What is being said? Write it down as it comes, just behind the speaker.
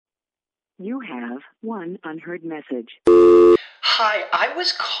You have one unheard message. Hi, I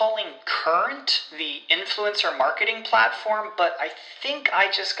was calling Current, the influencer marketing platform, but I think I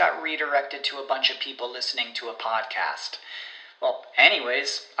just got redirected to a bunch of people listening to a podcast. Well,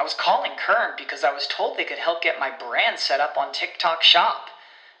 anyways, I was calling Current because I was told they could help get my brand set up on TikTok Shop,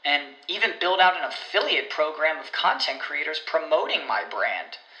 and even build out an affiliate program of content creators promoting my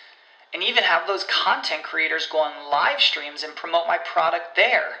brand, and even have those content creators go on live streams and promote my product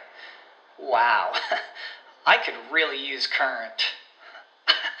there. Wow, I could really use Current.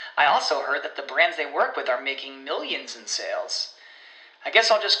 I also heard that the brands they work with are making millions in sales. I guess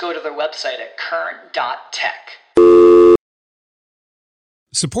I'll just go to their website at current.tech.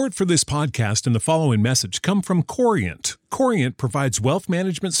 Support for this podcast and the following message come from Corient. Corient provides wealth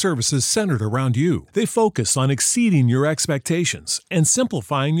management services centered around you. They focus on exceeding your expectations and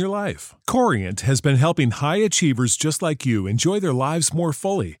simplifying your life. Corient has been helping high achievers just like you enjoy their lives more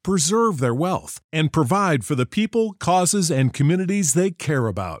fully, preserve their wealth, and provide for the people, causes, and communities they care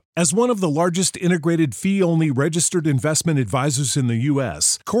about. As one of the largest integrated fee-only registered investment advisors in the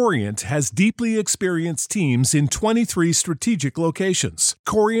U.S., Corient has deeply experienced teams in 23 strategic locations.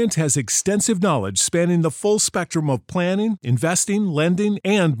 Corient has extensive knowledge spanning the full spectrum of planning, investing, lending,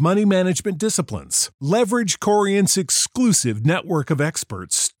 and money management disciplines. Leverage Corient's exclusive network of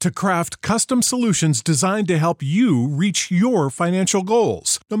experts to craft custom solutions designed to help you reach your financial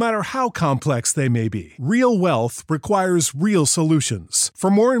goals, no matter how complex they may be. Real wealth requires real solutions. For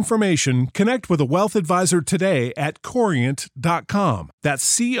more information, connect with a wealth advisor today at Corient.com.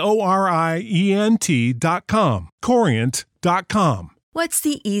 That's Corient.com. Corient.com. What's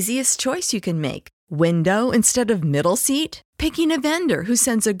the easiest choice you can make? Window instead of middle seat? Picking a vendor who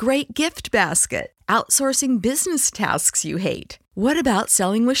sends a great gift basket? Outsourcing business tasks you hate? What about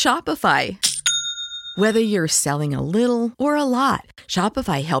selling with Shopify? Whether you're selling a little or a lot,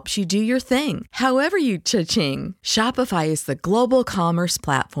 Shopify helps you do your thing, however you cha-ching. Shopify is the global commerce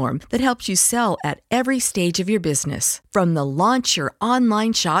platform that helps you sell at every stage of your business. From the launch your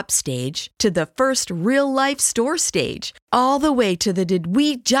online shop stage to the first real-life store stage, all the way to the did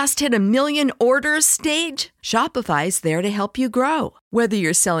we just hit 1 million orders stage. Shopify's there to help you grow. Whether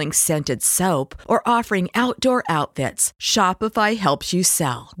you're selling scented soap or offering outdoor outfits, Shopify helps you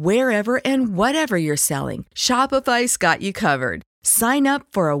sell. Wherever and whatever you're selling, Shopify's got you covered. Sign up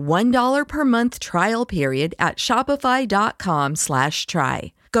for a $1 per month trial period at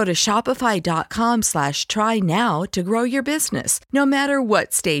shopify.com/try. Go to shopify.com/try now to grow your business, no matter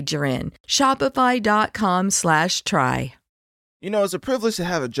what stage you're in. Shopify.com/try. You know, it's a privilege to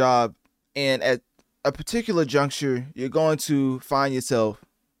have a job, and at a particular juncture, you're going to find yourself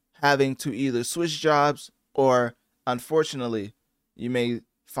having to either switch jobs or, unfortunately, you may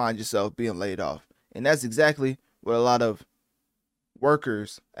find yourself being laid off. And that's exactly what a lot of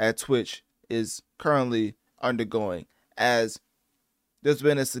workers at Twitch is currently undergoing, as there's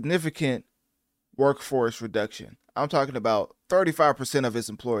been a significant workforce reduction. I'm talking about 35% of its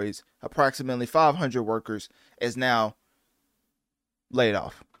employees, approximately 500 workers, is now laid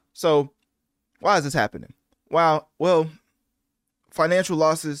off. So why is this happening? Well, financial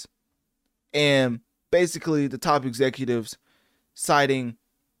losses and basically the top executives citing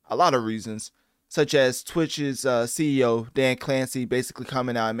a lot of reasons, such as Twitch's CEO, Dan Clancy, basically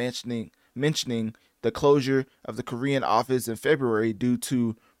coming out and mentioning the closure of the Korean office in February due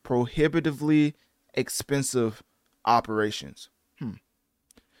to prohibitively expensive operations.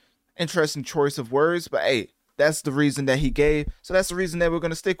 Interesting choice of words, but hey, that's the reason that he gave. So that's the reason that we're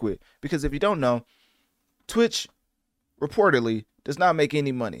going to stick with. Because if you don't know, Twitch reportedly does not make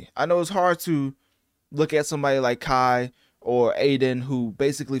any money. I know it's hard to look at somebody like Kai or Aiden, who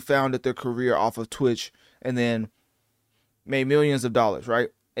basically founded their career off of Twitch and then made millions of dollars, right?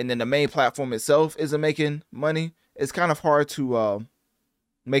 And then the main platform itself isn't making money. It's kind of hard to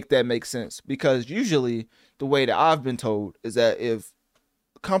make that make sense, because usually the way that I've been told is that if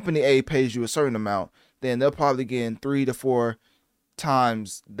company A pays you a certain amount, then they're probably getting 3 to 4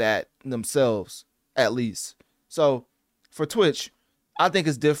 times that themselves, at least. So for Twitch, I think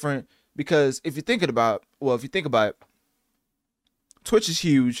it's different, because if you think about it, Twitch is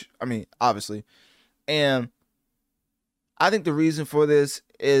huge. I mean, obviously. And I think the reason for this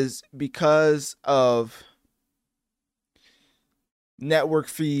is because of network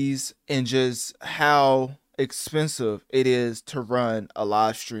fees and just how expensive it is to run a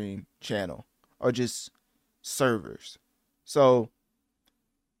live stream channel, or just servers. So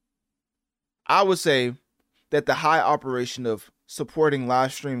I would say that the high operation of supporting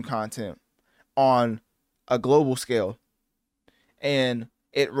live stream content on a global scale, and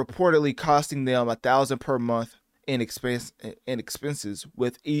it reportedly costing them $1,000 per month in expenses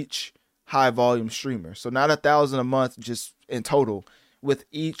with each high volume streamer. So not 1,000 a month just in total. With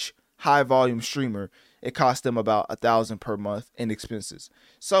each high volume streamer, it costs them about 1,000 per month in expenses.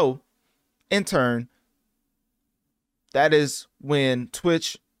 So in turn, that is when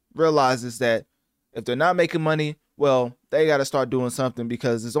Twitch realizes that if they're not making money, well, they got to start doing something,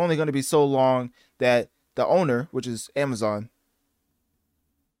 because it's only going to be so long that the owner, which is Amazon,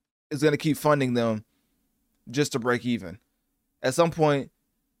 is going to keep funding them just to break even. At some point,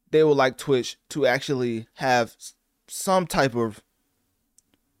 they would like Twitch to actually have some type of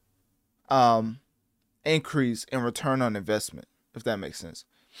increase in return on investment, if that makes sense.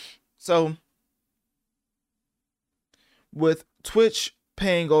 So with Twitch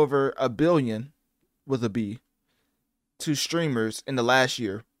paying over $1 billion with a B to streamers in the last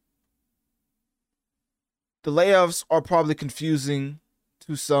year, the layoffs are probably confusing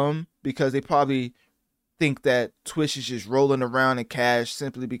to some, because they probably think that Twitch is just rolling around in cash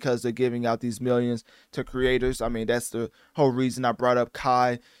simply because they're giving out these millions to creators. I mean, that's the whole reason I brought up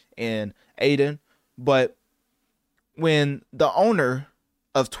Kai and Aiden. But when the owner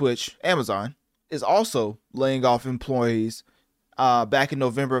of Twitch, Amazon, is also laying off employees back in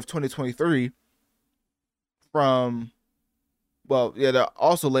November of 2023 they're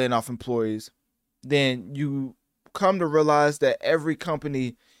also laying off employees, then you come to realize that every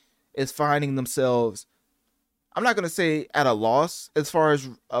company is finding themselves, I'm not going to say at a loss as far as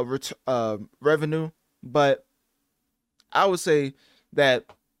revenue, but I would say that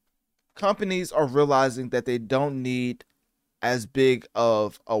companies are realizing that they don't need as big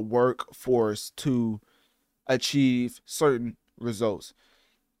of a workforce to achieve certain results.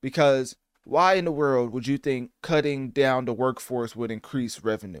 Because why in the world would you think cutting down the workforce would increase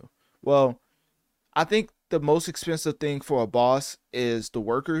revenue? Well, I think the most expensive thing for a boss is the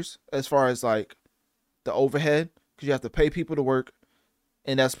workers, as far as like the overhead, because you have to pay people to work,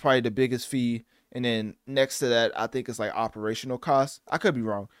 and that's probably the biggest fee. And then next to that, I think it's like operational costs. I could be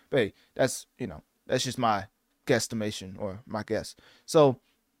wrong, but hey, that's just my guesstimation or my guess. So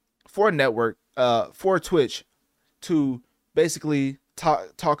for a network, for Twitch to basically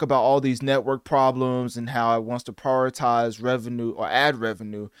talk about all these network problems and how it wants to prioritize revenue or ad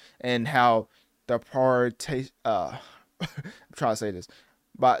revenue, and how the I'm trying to say this,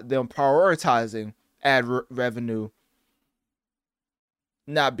 but them prioritizing ad revenue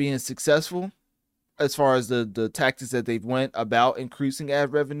not being successful as far as the tactics that they've went about increasing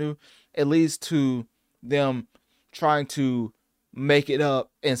ad revenue, it leads to them trying to make it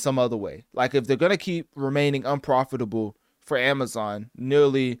up in some other way. Like if they're going to keep remaining unprofitable for Amazon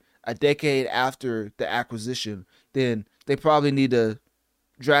nearly a decade after the acquisition, then they probably need to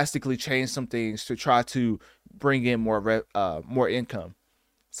drastically change some things to try to bring in more income.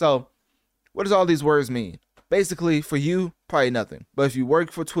 So what does all these words mean? Basically, for you, probably nothing. But if you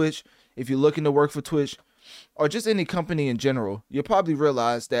work for Twitch, if you're looking to work for Twitch, or just any company in general, you'll probably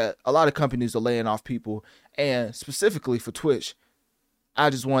realize that a lot of companies are laying off people. And specifically for Twitch, I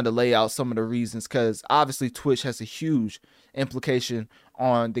just wanted to lay out some of the reasons, because obviously Twitch has a huge implication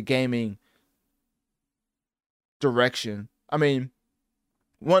on the gaming direction. I mean,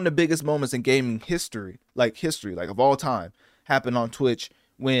 one of the biggest moments in gaming history of all time, happened on Twitch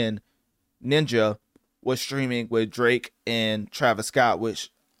when Ninja was streaming with Drake and Travis Scott,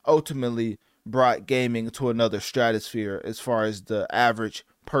 which ultimately brought gaming to another stratosphere as far as the average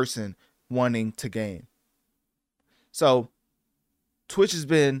person wanting to game. So Twitch has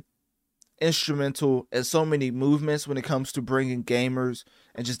been instrumental in so many movements when it comes to bringing gamers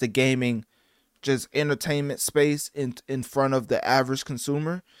and just the gaming, just entertainment space in front of the average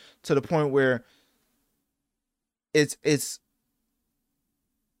consumer, to the point where it's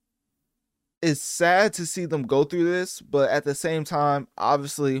sad to see them go through this, but at the same time,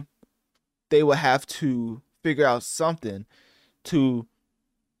 obviously, they will have to figure out something to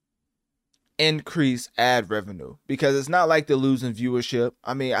increase ad revenue, because it's not like they're losing viewership.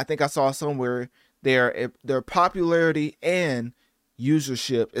 I mean, I think I saw somewhere their popularity and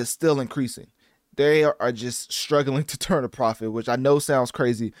usership is still increasing. They are just struggling to turn a profit, which I know sounds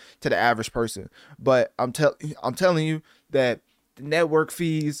crazy to the average person, but I'm telling you that the network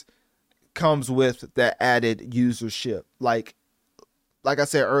fees comes with that added usership. Like I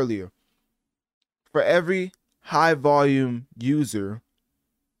said earlier, for every high volume user,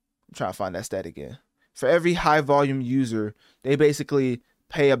 I'm trying to find that stat again. For every high volume user, they basically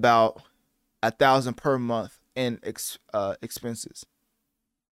pay about 1,000 per month in expenses.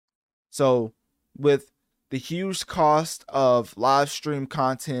 So with the huge cost of live stream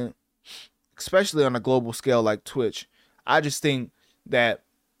content, especially on a global scale like Twitch, I just think that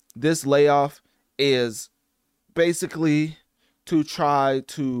this layoff is basically to try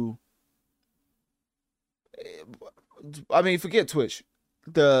to I mean, forget Twitch.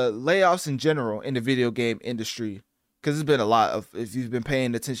 The layoffs in general in the video game industry, because there's been a lot of, if you've been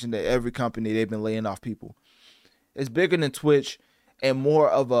paying attention to every company, they've been laying off people. It's bigger than Twitch and more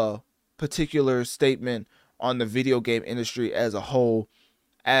of a particular statement on the video game industry as a whole,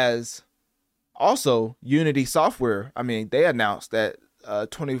 as also Unity Software. I mean, they announced that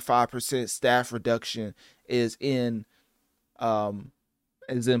 25% staff reduction is in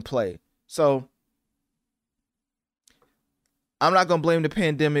play. So I'm not going to blame the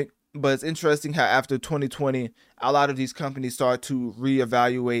pandemic, but it's interesting how after 2020, a lot of these companies start to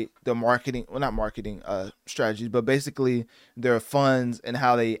reevaluate the marketing strategies, but basically their funds and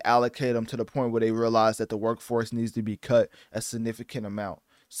how they allocate them to the point where they realize that the workforce needs to be cut a significant amount.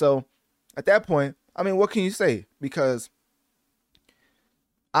 So at that point, I mean, what can you say? Because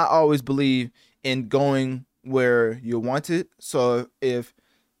I always believe in going where you're wanted. So if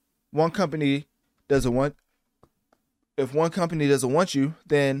one company doesn't want you,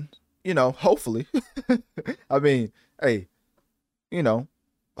 then, you know, hopefully, I mean, hey, you know,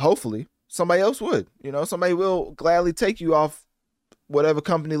 hopefully somebody else would, you know, somebody will gladly take you off whatever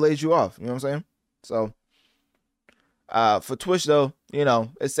company lays you off. You know what I'm saying? So, for Twitch though, you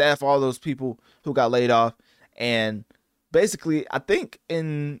know, it's sad for all those people who got laid off. And basically, I think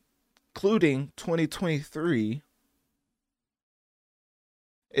including 2023,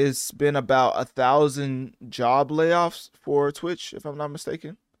 it's been about 1,000 job layoffs for Twitch, if I'm not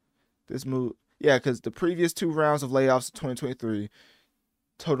mistaken. Because the previous 2 rounds of layoffs in 2023,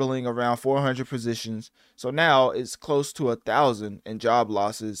 totaling around 400 positions. So now it's close to 1,000 in job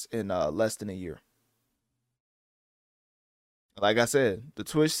losses in less than a year. Like I said, the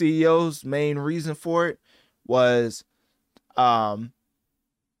Twitch CEO's main reason for it was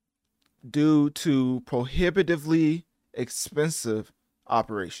due to prohibitively expensive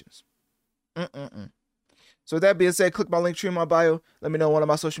operations. So with that being said, click my link tree in my bio. Let me know on one of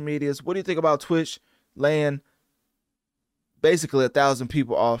my social medias. What do you think about Twitch laying basically 1,000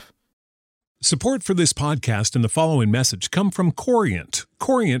 people off? Support for this podcast and the following message come from Corient.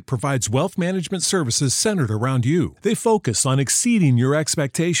 Corient provides wealth management services centered around you. They focus on exceeding your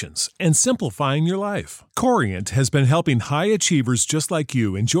expectations and simplifying your life. Corient has been helping high achievers just like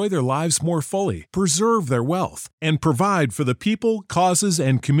you enjoy their lives more fully, preserve their wealth, and provide for the people, causes,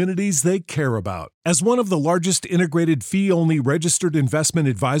 and communities they care about. As one of the largest integrated fee-only registered investment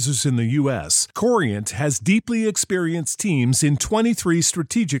advisors in the U.S., Corient has deeply experienced teams in 23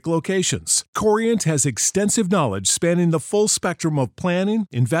 strategic locations. Corient has extensive knowledge spanning the full spectrum of planning,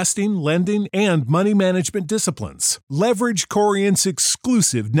 investing, lending, and money management disciplines. Leverage Corient's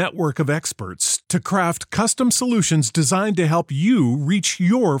exclusive network of experts to craft custom solutions designed to help you reach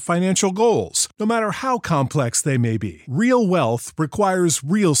your financial goals, no matter how complex they may be. Real wealth requires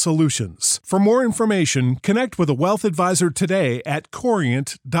real solutions. For more information, connect with a wealth advisor today at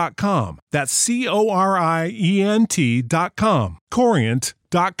Corient.com. That's Corient.com.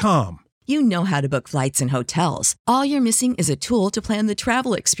 Corient.com. You know how to book flights and hotels. All you're missing is a tool to plan the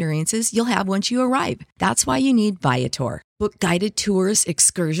travel experiences you'll have once you arrive. That's why you need Viator. Book guided tours,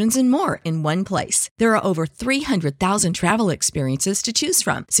 excursions, and more in one place. There are over 300,000 travel experiences to choose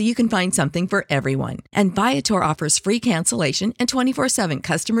from, so you can find something for everyone. And Viator offers free cancellation and 24/7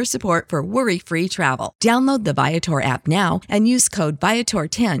 customer support for worry-free travel. Download the Viator app now and use code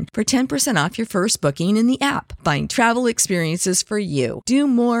Viator10 for 10% off your first booking in the app. Find travel experiences for you. Do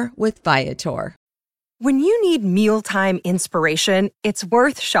more with Viator. When you need mealtime inspiration, it's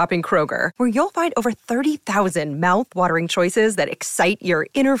worth shopping Kroger, where you'll find over 30,000 mouth-watering choices that excite your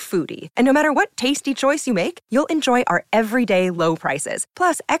inner foodie. And no matter what tasty choice you make, you'll enjoy our everyday low prices,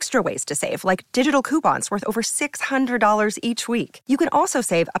 plus extra ways to save, like digital coupons worth over $600 each week. You can also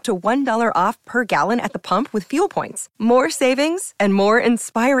save up to $1 off per gallon at the pump with fuel points. More savings and more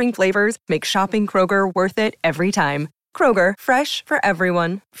inspiring flavors make shopping Kroger worth it every time. Kroger, fresh for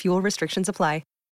everyone. Fuel restrictions apply.